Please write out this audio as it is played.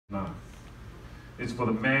Not. It's for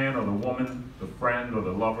the man or the woman, the friend or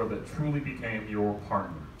the lover that truly became your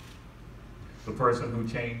partner. The person who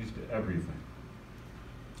changed everything.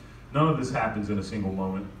 None of this happens in a single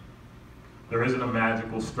moment. There isn't a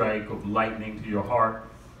magical strike of lightning to your heart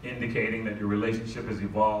indicating that your relationship has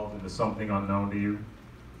evolved into something unknown to you.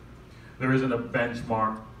 There isn't a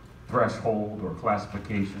benchmark, threshold, or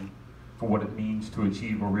classification for what it means to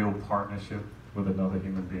achieve a real partnership with another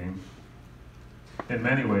human being. In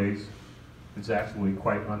many ways, it's actually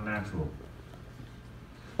quite unnatural.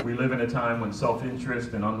 We live in a time when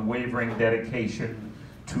self-interest and unwavering dedication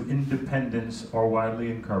to independence are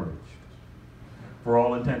widely encouraged. For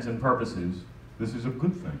all intents and purposes, this is a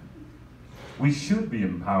good thing. We should be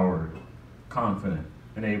empowered, confident,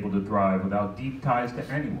 and able to thrive without deep ties to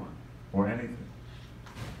anyone or anything.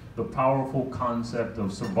 The powerful concept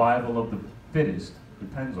of survival of the fittest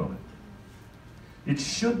depends on it. It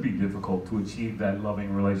should be difficult to achieve that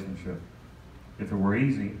loving relationship. If it were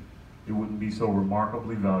easy, it wouldn't be so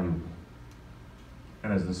remarkably valuable.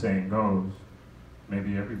 And as the saying goes,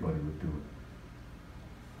 maybe everybody would do it.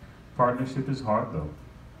 Partnership is hard, though.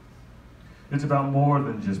 It's about more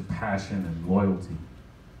than just passion and loyalty.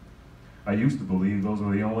 I used to believe those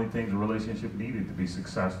were the only things a relationship needed to be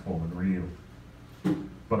successful and real.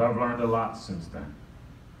 But I've learned a lot since then.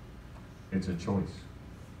 It's a choice.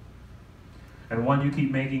 And one you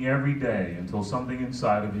keep making every day until something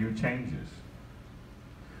inside of you changes.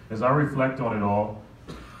 As I reflect on it all,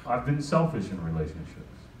 I've been selfish in relationships.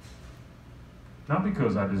 Not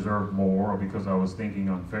because I deserved more or because I was thinking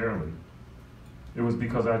unfairly. It was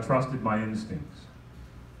because I trusted my instincts,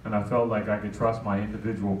 and I felt like I could trust my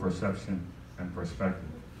individual perception and perspective.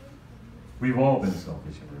 We've all been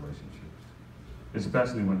selfish in relationships,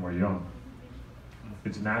 especially when we're young.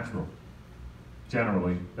 It's natural.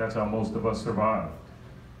 Generally, that's how most of us survived,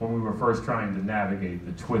 when we were first trying to navigate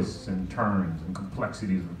the twists and turns and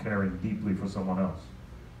complexities of caring deeply for someone else.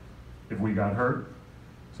 If we got hurt,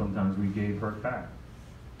 sometimes we gave hurt back.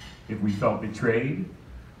 If we felt betrayed,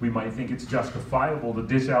 we might think it's justifiable to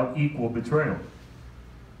dish out equal betrayal.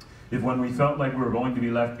 If when we felt like we were going to be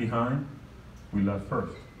left behind, we left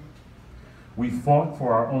first. We fought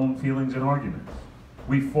for our own feelings and arguments.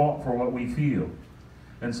 We fought for what we feel,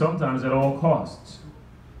 and sometimes at all costs.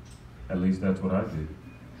 At least that's what I did,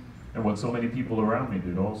 and what so many people around me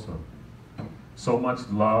did also. So much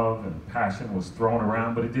love and passion was thrown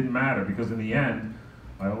around, but it didn't matter, because in the end,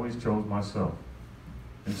 I always chose myself.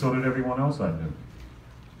 And so did everyone else I knew.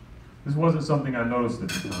 This wasn't something I noticed at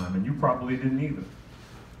the time, and you probably didn't either,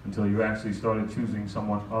 until you actually started choosing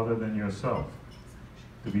someone other than yourself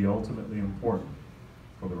to be ultimately important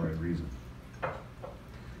for the right reason.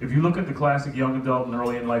 If you look at the classic young adult and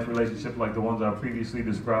early in life relationship like the ones I previously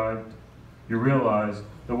described, you realize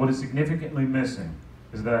that what is significantly missing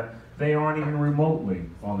is that they aren't even remotely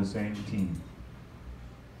on the same team.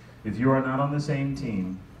 If you are not on the same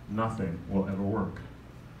team, nothing will ever work.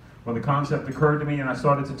 When the concept occurred to me and I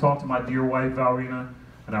started to talk to my dear wife, Valrina,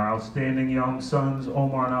 and our outstanding young sons,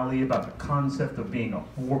 Omar and Ali, about the concept of being a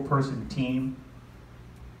four-person team,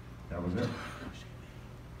 that was it.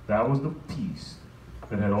 That was the piece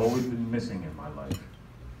that had always been missing in my life.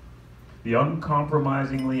 The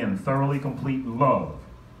uncompromisingly and thoroughly complete love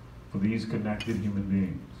for these connected human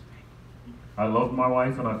beings. I loved my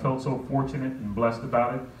wife, and I felt so fortunate and blessed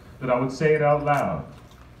about it that I would say it out loud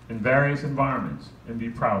in various environments and be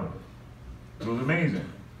proud of it. It was amazing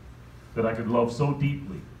that I could love so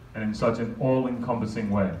deeply and in such an all-encompassing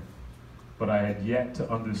way. But I had yet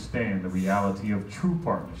to understand the reality of true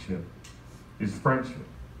partnership is friendship.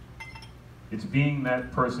 It's being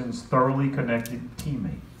that person's thoroughly connected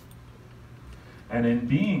teammate. And in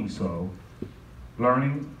being so,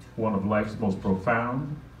 learning one of life's most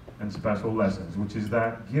profound and special lessons, which is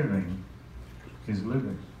that giving is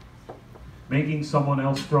living. Making someone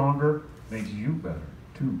else stronger makes you better,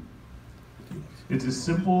 too. It's as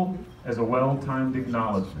simple as a well-timed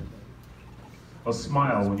acknowledgement, a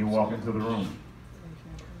smile when you walk into the room,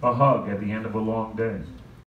 a hug at the end of a long day,